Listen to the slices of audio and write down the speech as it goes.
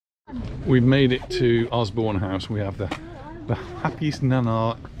We've made it to Osborne House. We have the happiest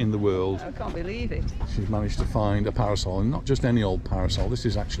nana in the world. I can't believe it. She's managed to find a parasol, and not just any old parasol. This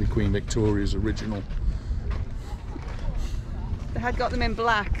is actually Queen Victoria's original. They had got them in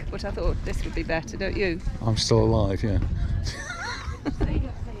black, but I thought this would be better, don't you? I'm still alive, yeah.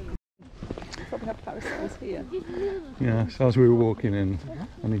 Probably have parasols here. Yeah, so as we were walking in,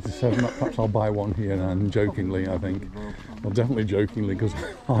 I need to say, perhaps I'll buy one here, and jokingly, I think. Well, definitely jokingly, because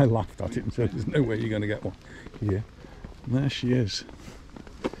I laughed at it and said, there's no way you're going to get one here. And there she is.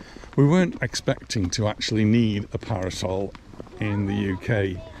 We weren't expecting to actually need a parasol in the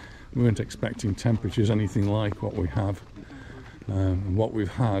UK. We weren't expecting temperatures anything like what we have and what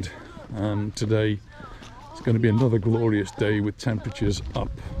we've had. Today it's going to be another glorious day with temperatures up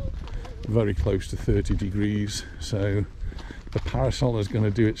very close to 30 degrees. So the parasol is going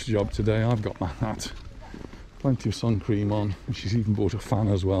to do its job today. I've got my hat, plenty of sun cream on, and she's even bought a fan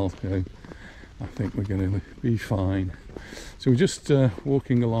as well. So I think we're going to be fine. So we're just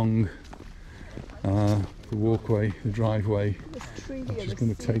walking along the walkway, the driveway, which is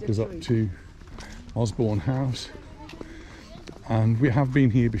going to take us up to Osborne House. And we have been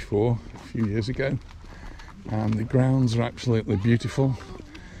here before, a few years ago, and the grounds are absolutely beautiful.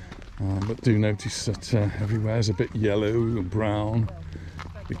 But do notice that everywhere is a bit yellow and brown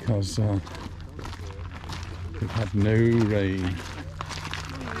because we've had no rain.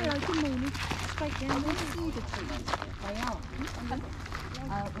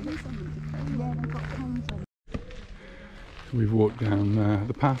 We've walked down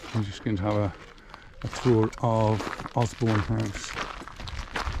the path. We're just going to have a tour of Osborne House.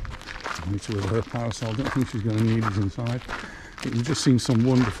 I need to with her parasol. I don't think she's going to need it inside. But we've just seen some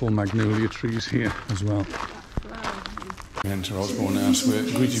wonderful magnolia trees here as well. We enter Osborne House. We're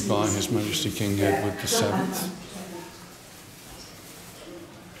greeted by His Majesty King Edward VII.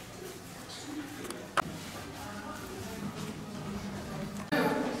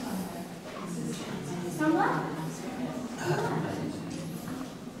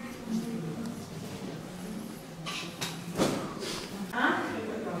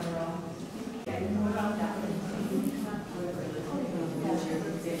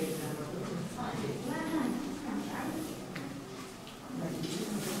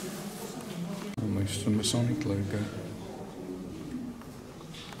 Almost a Masonic logo.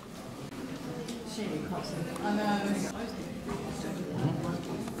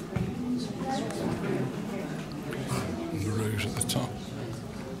 And the rose at the top,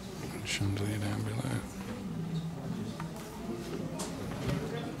 and chandelier down below.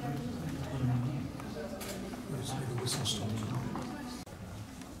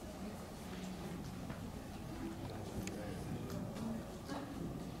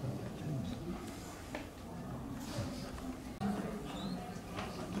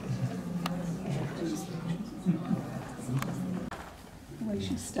 The way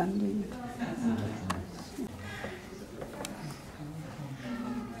she's standing.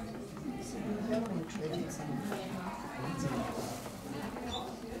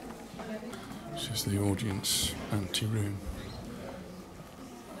 This is the audience ante-room.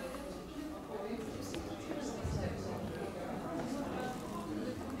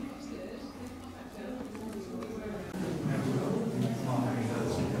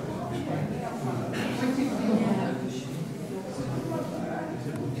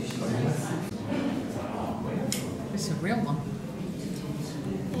 It's a real one.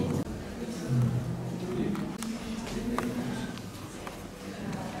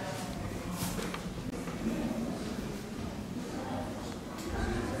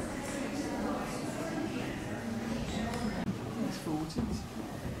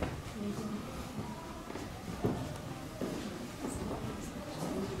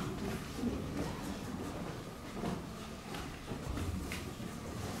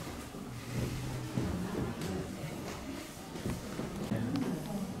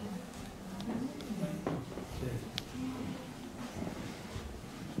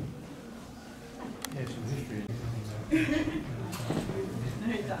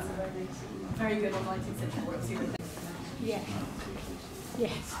 Very good on 19th century royalty. Yeah.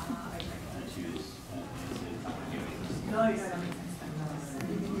 Yes.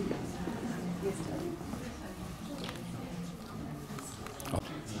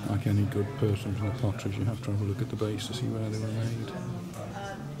 Like any good person from the potteries, you have to have a look at the base to see where they were made.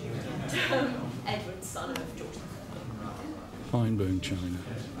 Edward's son of George. Fine bone china,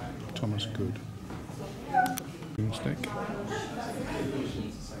 Thomas Cubitt. Broomstick.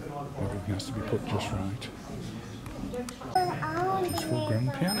 Everything has to be put just right. It's for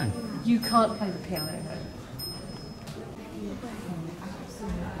grand piano. You can't play the piano.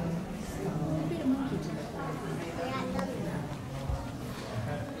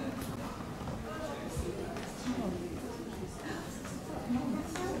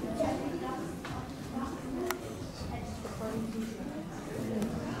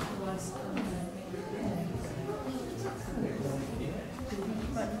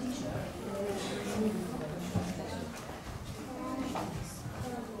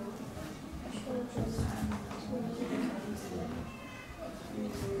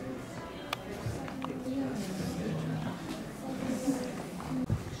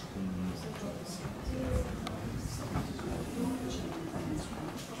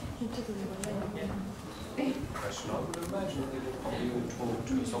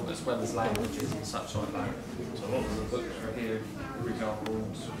 as well as languages and such like that. So a lot of the books are here, for example,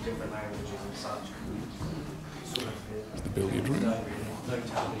 in sort of different languages and such. Sort of The billiard room. no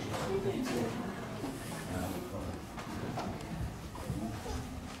television or anything.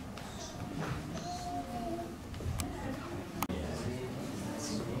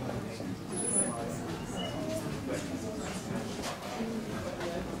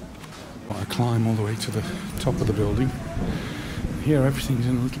 I climb all the way to the top of the building. Here everything's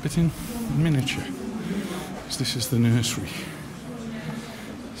in a little bit in miniature. So this is the nursery.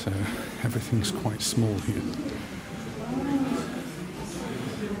 So everything's quite small here.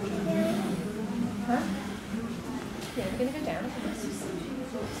 Yeah, we're going to go down.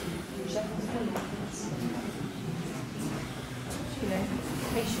 You know,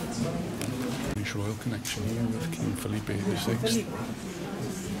 patience. British royal connection here with King Felipe VI.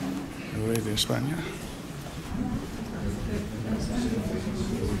 Rey de España.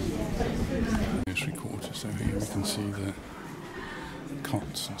 Nursery quarters, so here we can see the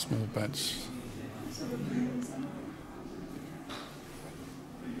cots and small beds.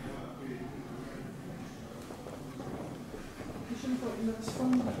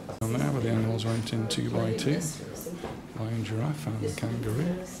 And there where the animals went in 2 by 2, lion, giraffe and the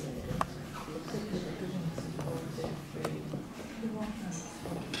kangaroo.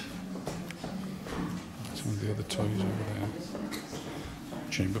 Some of the other toys over there.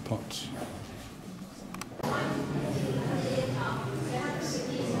 Chamber pots.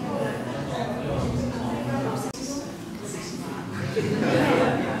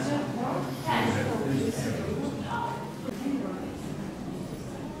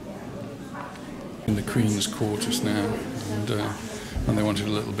 In the Queen's quarters now, and when they wanted a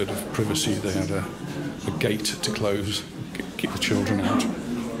little bit of privacy, they had a gate to close, keep the children out.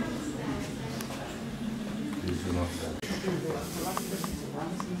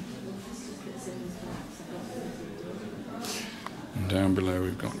 And down below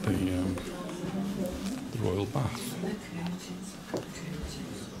we've got the royal bath.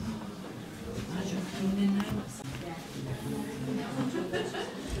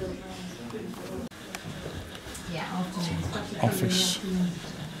 Office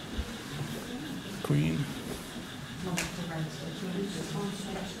Queen.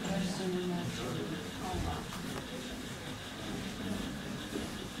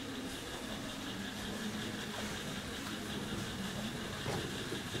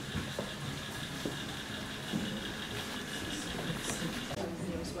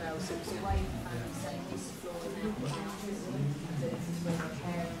 As well, so it's away from saying this floor and that floor. So this is where they're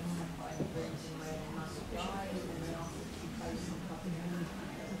caring, where they must die, and then after to close and cover.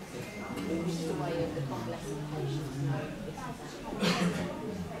 Just a way of the convalescent patients know this is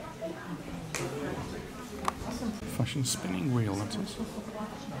Fashion spinning wheel, that is.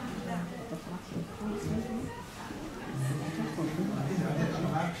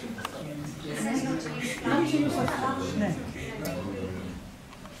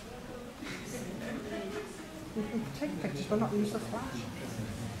 You can take pictures but not use the flash.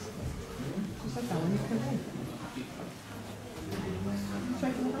 Just like that when you come in.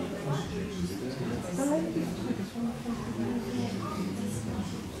 Check it out. The lady this one.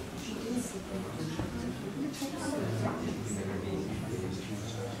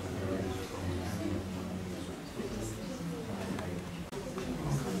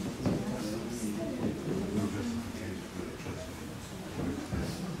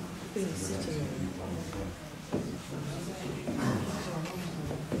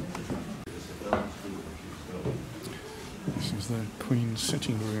 This is the Queen's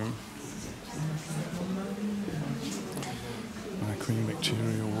sitting room. Queen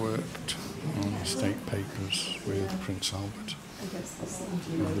Victoria worked on estate papers with Prince Albert,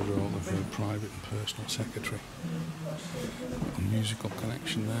 with the role of her private and personal secretary. A musical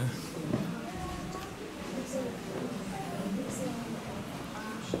connection there.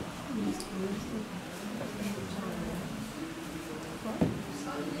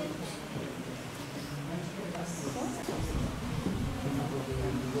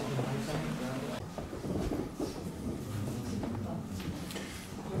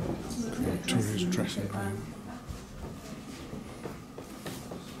 Victoria's dressing room.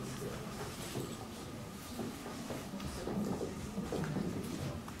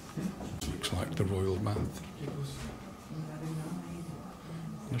 Looks like the royal bath.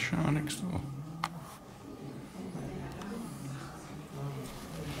 The shower next door.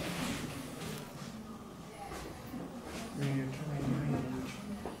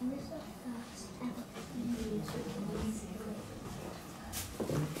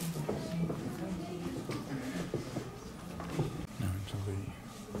 Now into the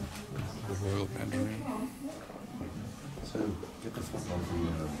the royal bedroom. So, get the fuck on from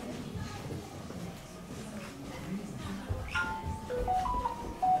the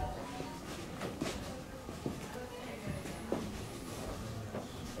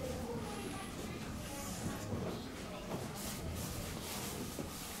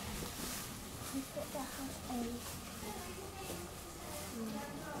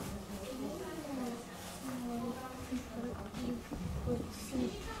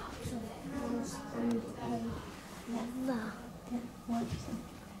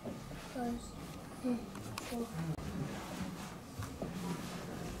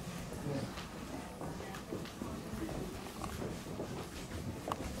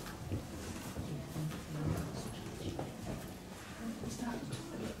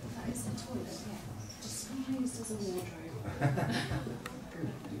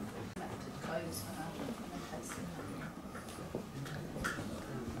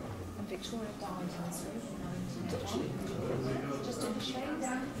Victoria died just in the shades.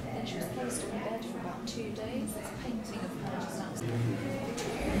 Then she was placed on bed for about 2 days. There's a painting of her just outside.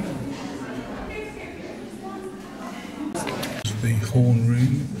 The horn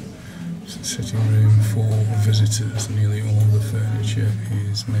room. It's a sitting room for visitors. Nearly all the furniture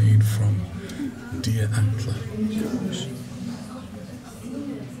is made from deer antler.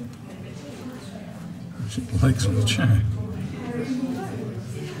 Legs on the chair.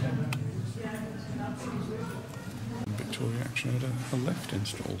 Victoria actually had a lift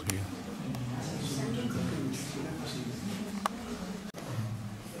installed here.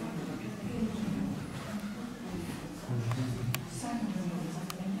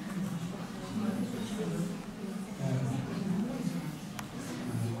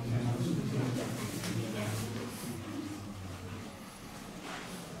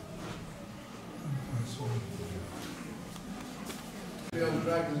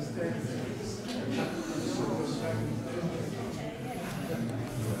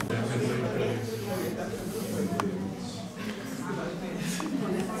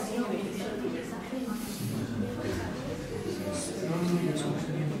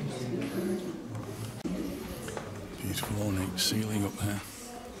 Beautiful ornate ceiling up there,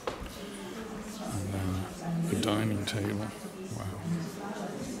 and the dining table. Wow.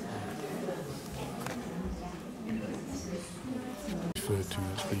 Referred to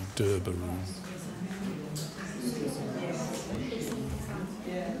as the Durbar room.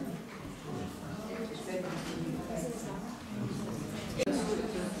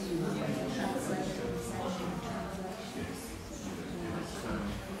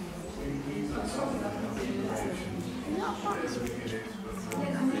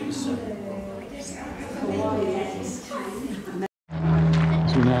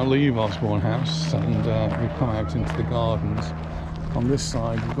 So we now leave Osborne House and we come out into the gardens. On this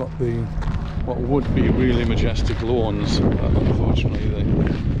side we've got what would be really majestic lawns. Unfortunately the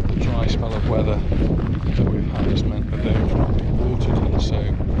dry spell of weather that we've had has meant that they've not been watered, and so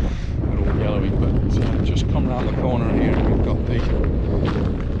they're all yellowy. But just come round the corner here and we've got the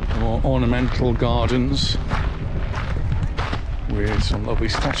more ornamental gardens with some lovely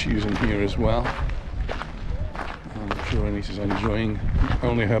statues in here as well. I'm sure Anita's enjoying not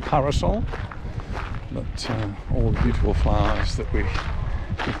only her parasol, but all the beautiful flowers that we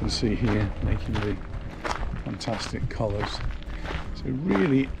can see here, making the fantastic colours. So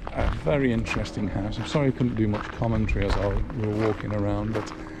really a very interesting house. I'm sorry I couldn't do much commentary as we were walking around,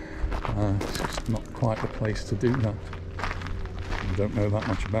 but it's just not quite the place to do that. I don't know that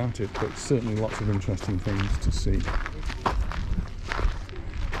much about it, but certainly lots of interesting things to see.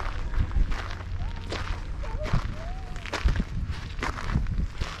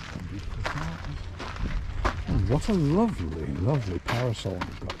 What a lovely, lovely parasol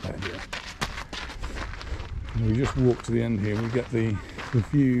we've got there here. And we just walk to the end here and we get the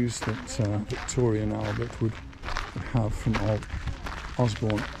views that Victoria and Albert would have from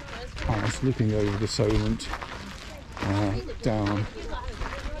Osborne House, looking over the Solent down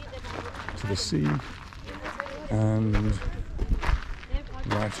to the sea and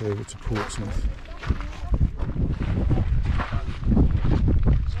right over to Portsmouth.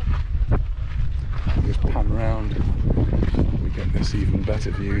 Pan round, we get this even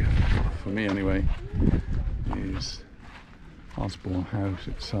better view, for me anyway, is Osborne House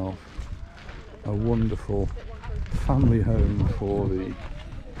itself. A wonderful family home for the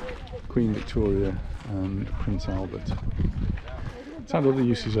Queen Victoria and Prince Albert. It's had other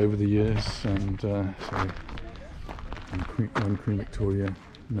uses over the years, and so when Queen Victoria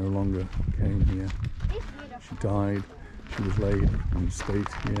no longer came here, she died, she was laid in state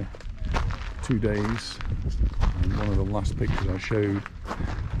here 2 days, and one of the last pictures I showed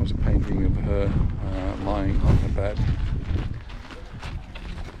was a painting of her lying on her bed.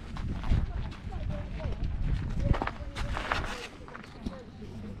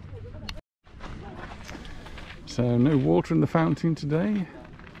 So no water in the fountain today.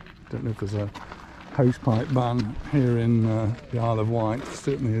 Don't know if there's a hosepipe ban here in the Isle of Wight.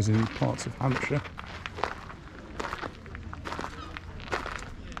 Certainly is in parts of Hampshire.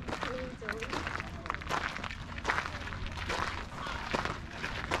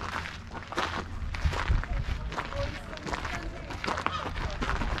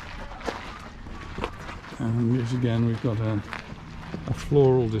 And yet again we've got a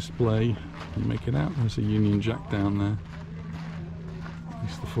floral display. You can make it out. There's a Union Jack down there.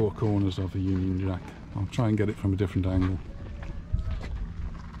 It's the four corners of a Union Jack. I'll try and get it from a different angle.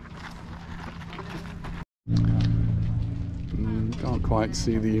 Can't quite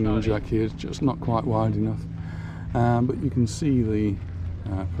see the Union Jack here, it's just not quite wide enough. But you can see the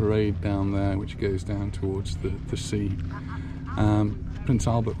parade down there, which goes down towards the sea. Prince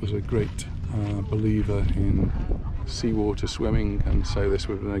Albert was a great believer in seawater swimming, and so this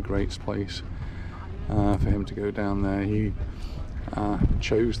would have been a great place for him to go down there. He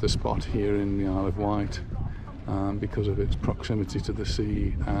chose the spot here in the Isle of Wight because of its proximity to the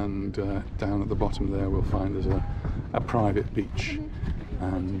sea, and down at the bottom there we'll find there's a private beach,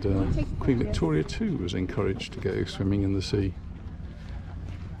 and Queen Victoria too was encouraged to go swimming in the sea.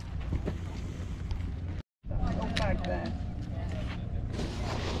 Bag there.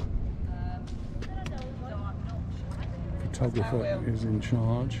 Photographer is in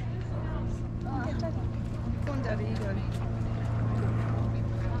charge. Go on, Daddy, you go.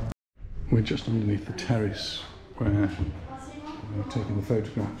 We're just underneath the terrace where we're taking the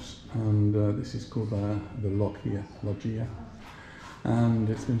photographs, and this is called the loggia, and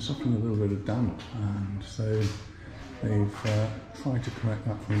it's been suffering a little bit of damp, and so they've tried to correct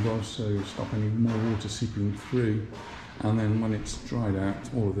that from above, so stop any more water seeping through, and then when it's dried out,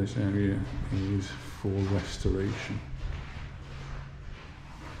 all of this area is for restoration.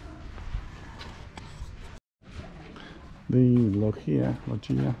 The loggia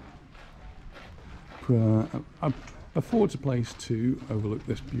affords a place to overlook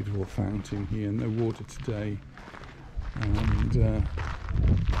this beautiful fountain here. No water today, and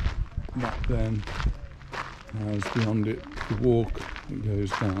that then has beyond it the walk that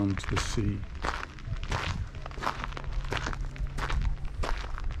goes down to the sea.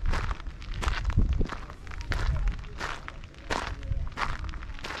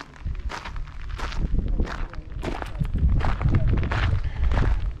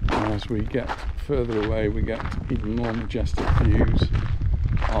 As we get further away, we get even more majestic views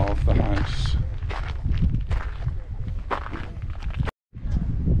of the house.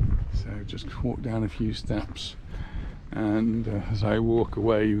 So just walk down a few steps, and as I walk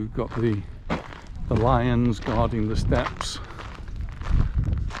away, we've got the lions guarding the steps.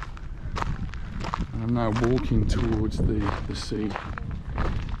 And I'm now walking towards the sea,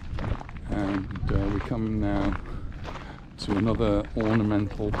 and we're coming now to another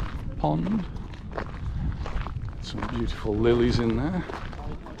ornamental pond. Some beautiful lilies in there.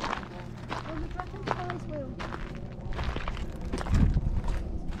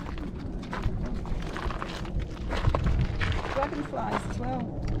 Dragonflies as well.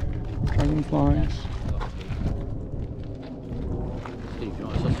 Dragonflies.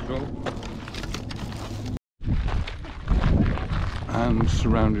 And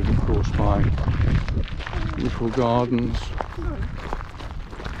surrounded, of course, by beautiful gardens.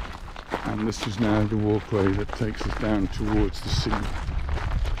 And this is now the walkway that takes us down towards the sea,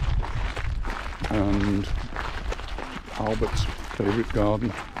 and Albert's favourite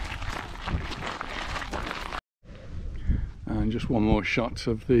garden. And just one more shot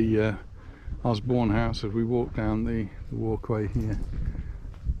of the Osborne House as we walk down the walkway here.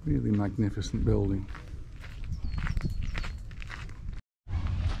 Really magnificent building.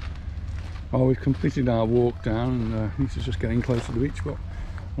 Well, we've completed our walk down, and this is just getting close to the beach, but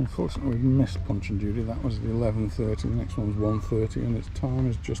unfortunately we missed Punch and Judy. That was the 11:30, the next one's 1:30, and its time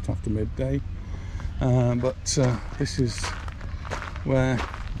is just after midday. But this is where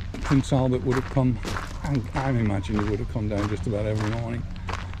Prince Albert would have come. I imagine he would have come down just about every morning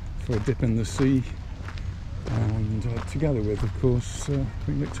for a dip in the sea, and together with, of course,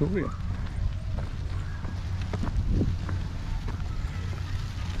 Queen Victoria.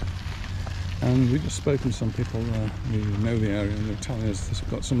 And we've just spoken to some people who know the area, and they're telling us they've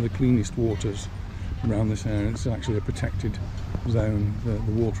got some of the cleanest waters around this area. It's actually a protected zone, the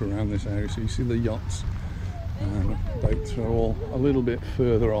water around this area. So you see the yachts and boats are all a little bit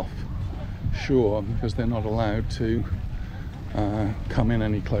further off shore because they're not allowed to come in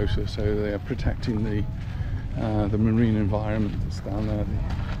any closer, so they are protecting the marine environment that's down there, the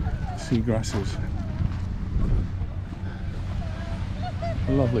seagrasses.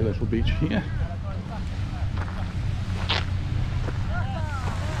 A lovely little beach here.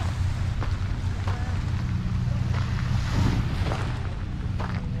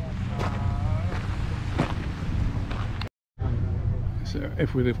 So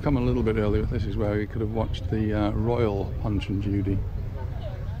if we'd have come a little bit earlier, this is where we could have watched the Royal Punch and Judy.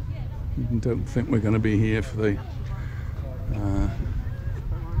 Don't think we're going to be here for the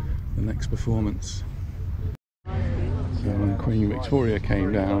next performance. So when Queen Victoria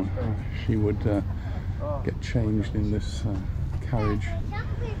came down, she would get changed in this carriage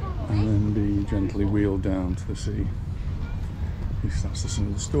and then be gently wheeled down to the sea. At least that's the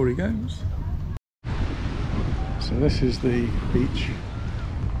way the story goes. So this is the beach.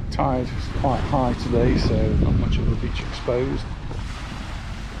 Tide is quite high today, so not much of the beach exposed.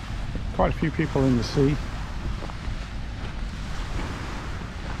 Quite a few people in the sea,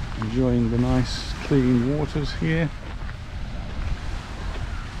 enjoying the nice clean waters here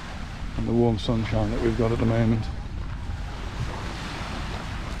and the warm sunshine that we've got at the moment.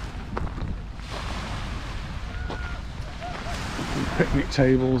 Picnic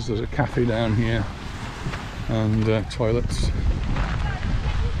tables, there's a cafe down here, and toilets.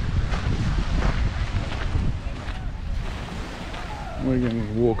 We're going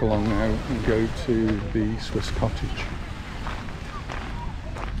to walk along now and go to the Swiss cottage,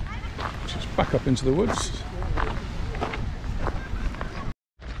 which is back up into the woods.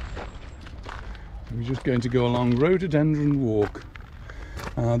 We're just going to go along Rhododendron Walk.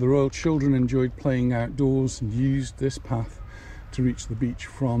 The royal children enjoyed playing outdoors and used this path to reach the beach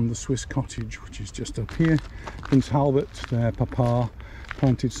from the Swiss cottage, which is just up here. Prince Albert, their papa,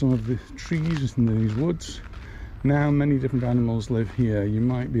 planted some of the trees in these woods. Now many different animals live here. You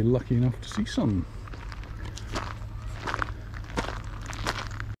might be lucky enough to see some.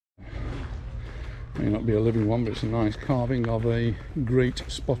 May not be a living one, but it's a nice carving of a great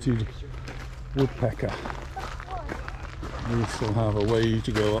spotted woodpecker. We still have a way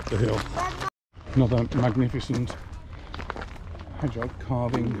to go up the hill. Another magnificent hedgehog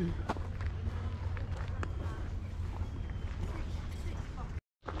carving.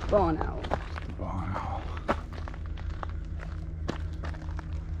 Barn owl. Barn owl.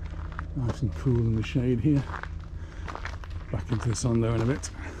 Nice and cool in the shade here. Back into the sun though in a bit.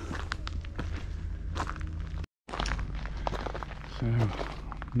 So,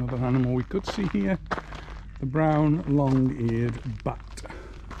 another animal we could see here, the brown long-eared bat.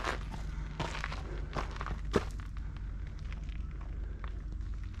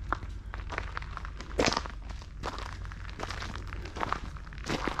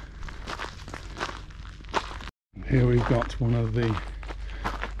 Here we've got one of the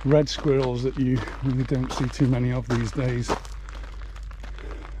red squirrels that you really don't see too many of these days,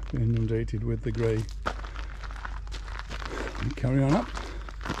 inundated with the grey. Carry on up.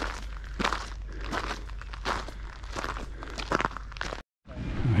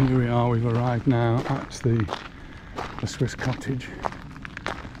 And here we are, we've arrived now at the Swiss cottage.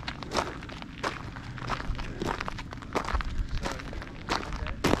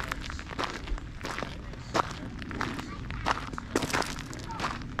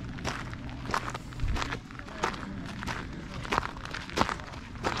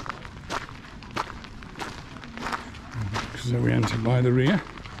 So we enter by the rear,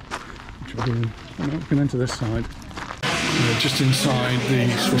 which will be, oh no, we can enter this side. We're just inside the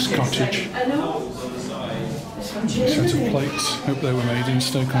Swiss cottage. A set of plates, hope they were made in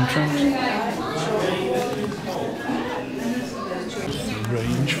Stoke-on-Trent. The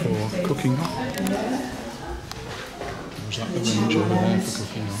range for cooking on. Or is that the range over there for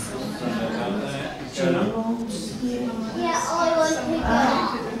cooking on? Yeah, I want to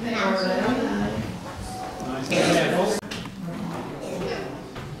go.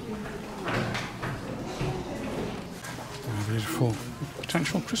 Beautiful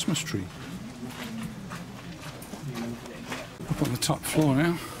potential Christmas tree. Up on the top floor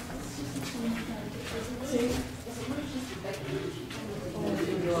now.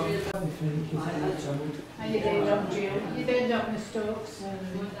 How you doing, Jill? You doing, Dr. Stokes?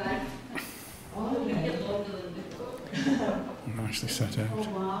 Nicely set out. Oh,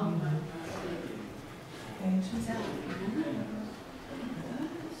 wow.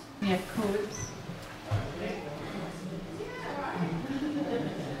 Yeah, coats.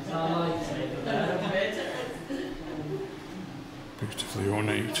 Beautifully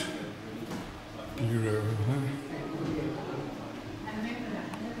ornate bureau over there.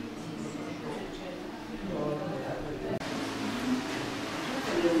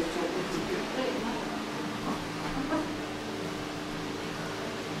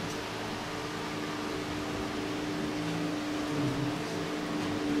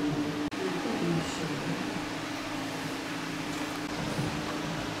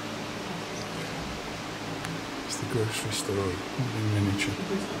 the grocery store in miniature.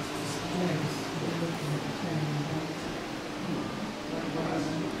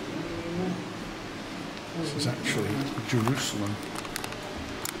 This is actually Jerusalem,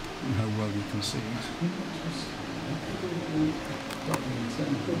 and how well you can see it.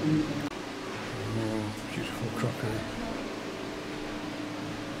 More beautiful crockery.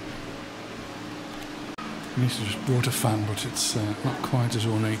 Lisa just brought a fan, but it's not quite as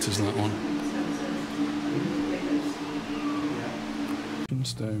ornate as that one.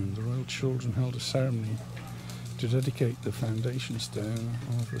 Stone. The royal children held a ceremony to dedicate the foundation stone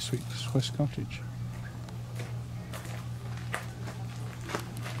of the Swiss cottage.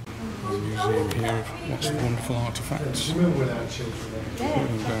 A museum here of lots of wonderful artefacts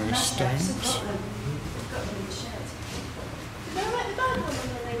and various stones.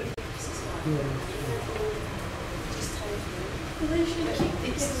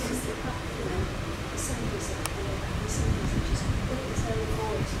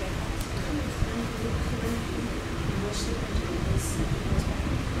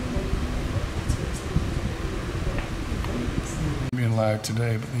 Be allowed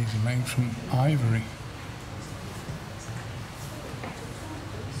today, but these are made from ivory.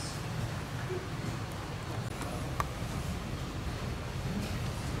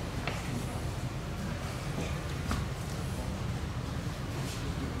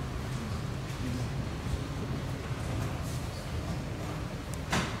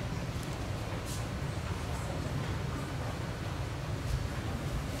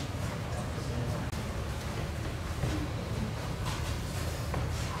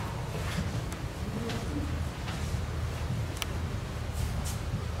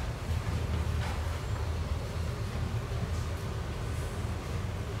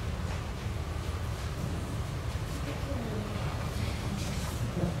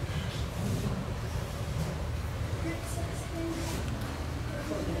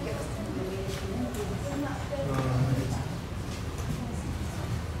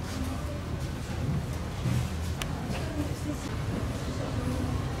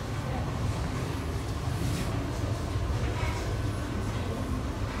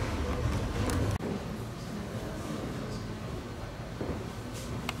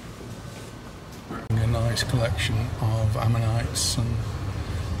 A nice collection of ammonites and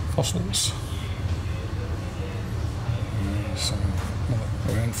fossils. So, well,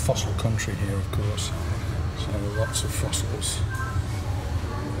 we're in fossil country here, of course, so lots of fossils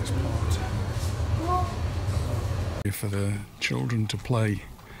in this part. For the children to play,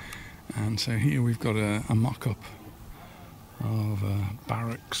 and so here we've got a mock-up of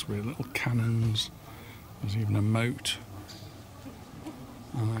barracks with little cannons. There's even a moat.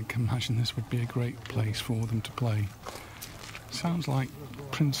 And I can imagine this would be a great place for them to play. Sounds like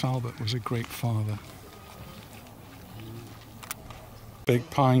Prince Albert was a great father. Big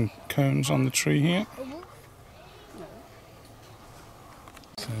pine cones on the tree here.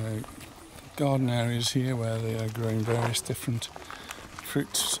 So, garden areas here where they are growing various different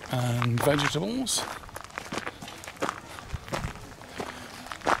fruits and vegetables.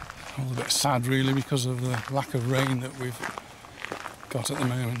 All a bit sad really because of the lack of rain that we've got at the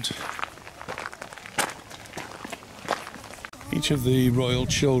moment. Each of the royal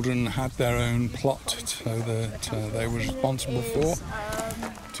children had their own plot so that they were responsible for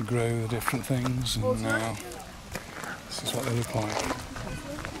to grow the different things, and now this is what they look like.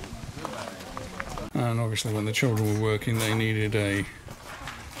 And obviously when the children were working they needed a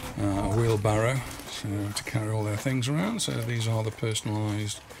wheelbarrow to carry all their things around, so these are the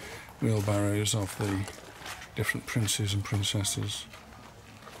personalised wheelbarrows of the different princes and princesses.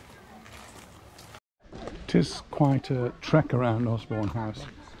 It is quite a trek around Osborne House.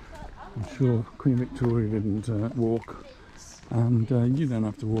 I'm sure Queen Victoria didn't walk, and you don't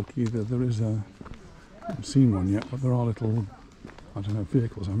have to walk either. There is I haven't seen one yet, but there are little, I don't know,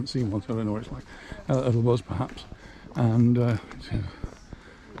 vehicles. I haven't seen one, so I don't know what it's like. A little bus perhaps, and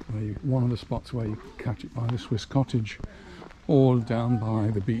one of the spots where you catch it by the Swiss cottage, or down by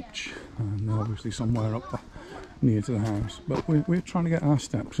the beach, and obviously somewhere up near to the house. But we're trying to get our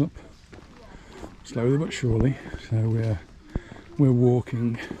steps up, slowly but surely. So we're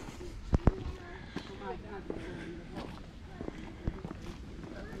walking.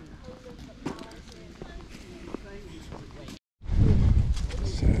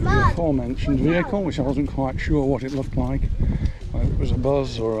 So the aforementioned vehicle, which I wasn't quite sure what it looked like, whether it was a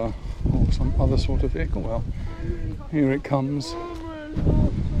bus or some other sort of vehicle. Well, here it comes.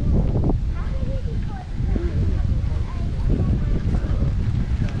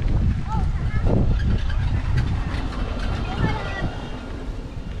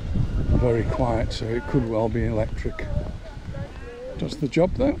 very quiet, so it could well be electric. Does the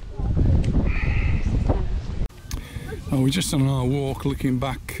job though. Oh, we're just on our walk looking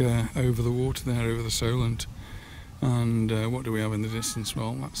back over the water there, over the Solent. And what do we have in the distance?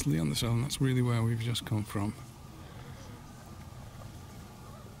 Well, that's Lee on the Solent. That's really where we've just come from.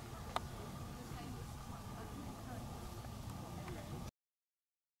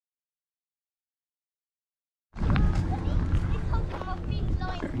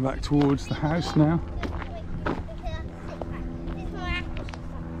 Getting back towards the house now.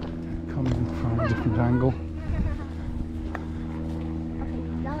 Coming from a different angle.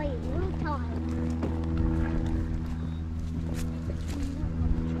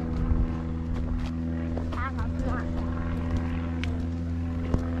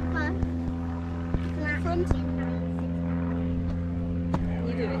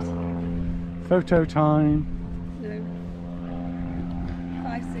 Photo time. No.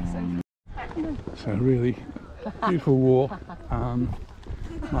 5, 6, 7. So really beautiful walk.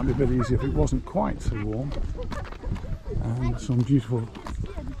 Might be a bit easier if it wasn't quite so warm. And some beautiful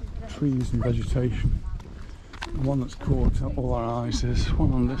trees and vegetation. The one that's caught all our eyes is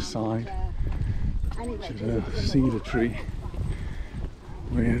one on this side, which is a cedar tree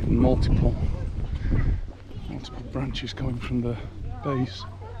with multiple branches coming from the base.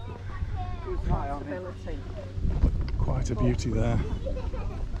 Quite a beauty there.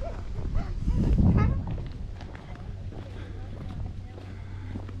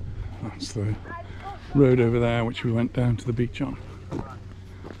 That's the road over there which we went down to the beach on.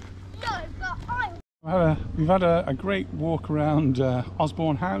 We've had a great walk around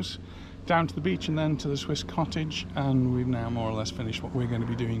Osborne House, down to the beach and then to the Swiss cottage, and we've now more or less finished what we're going to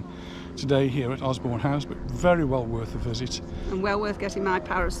be doing today here at Osborne House, but very well worth a visit. And well worth getting my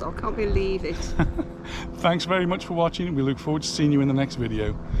parasol, can't believe it. Thanks very much for watching. We look forward to seeing you in the next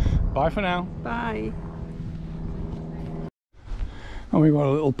video. Bye for now. Bye. And we've got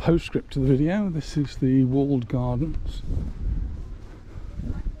a little postscript to the video. This is the walled gardens.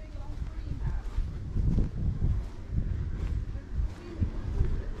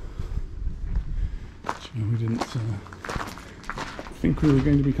 Which we didn't think we were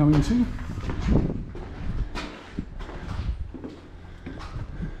going to be coming to.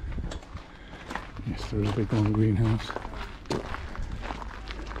 Yes, there is a big long greenhouse.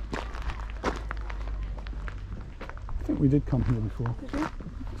 I think we did come here before.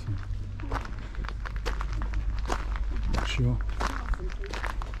 Not sure.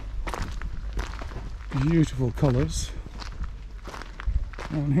 Beautiful colours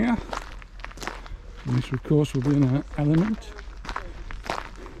down here. And this of course will be an element.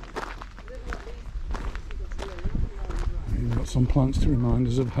 We've got some plants to remind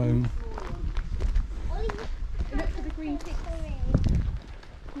us of home. Look for the green ticks.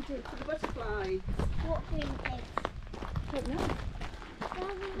 For the butterfly. What green thing? I don't know.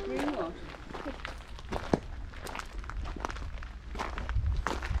 Green what?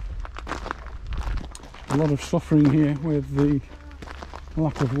 A lot of suffering here with the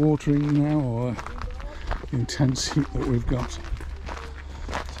lack of watering now, or the intense heat that we've got.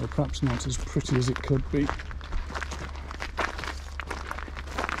 So perhaps not as pretty as it could be.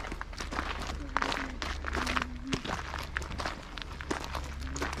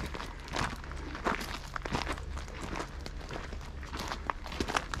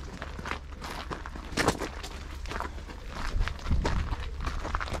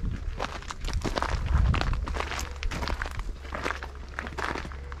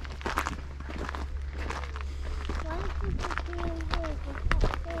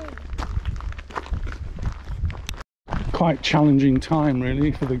 Quite challenging time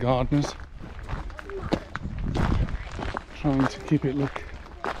really for the gardeners, trying to keep it look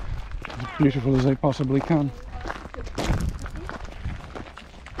as beautiful as they possibly can.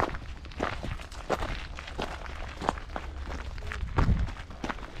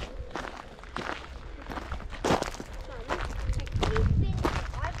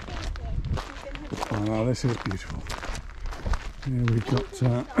 Oh, this is beautiful. Here we've got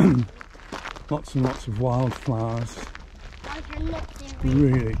lots and lots of wildflowers.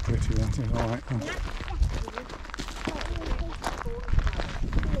 Really pretty, that is. I like that.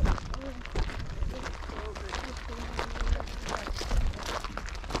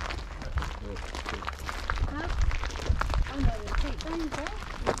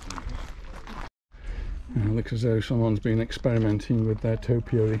 It looks as though someone's been experimenting with their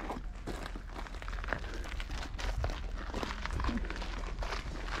topiary.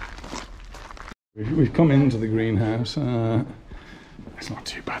 We've come into the greenhouse. It's not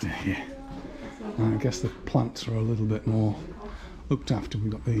too bad in here. I guess the plants are a little bit more looked after. We've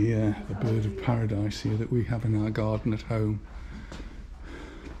got the bird of paradise here that we have in our garden at home.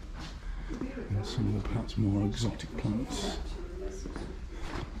 And some of the perhaps more exotic plants.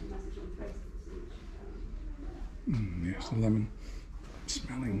 Yes, the lemon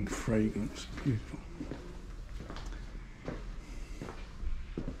smelling fragrance, beautiful.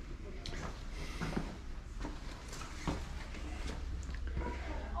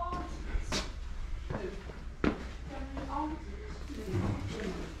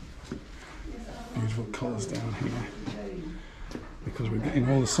 Beautiful colours down here. Because we're getting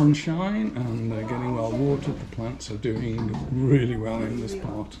all the sunshine and they're getting well watered, the plants are doing really well in this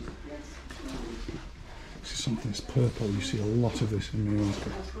part. This is something that's purple, you see a lot of this in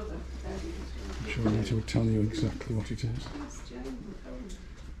Mallorca. I'm sure Anita will tell you exactly what it is.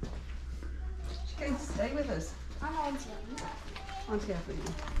 She's going to stay with us. I'm Auntie. Auntie Evelyn.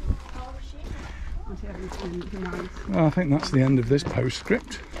 Oh, shit. Auntie Evelyn's been nice. Well, I think that's the end of this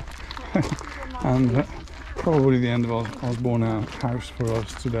postscript. And probably the end of Osborne House for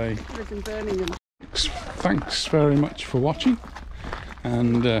us today. Lives in Birmingham. Thanks very much for watching,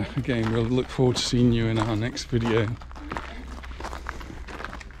 and again we'll look forward to seeing you in our next video.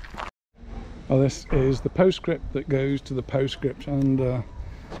 Well, this is the postscript that goes to the postscript, and I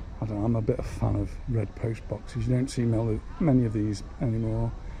don't know, I'm a bit of a fan of red post boxes. You don't see many of these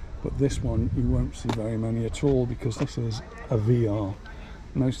anymore, but this one you won't see very many at all because this is a VR.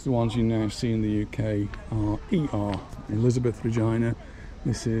 Most of the ones you now see in the UK are ER, Elizabeth Regina.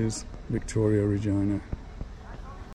 This is Victoria Regina.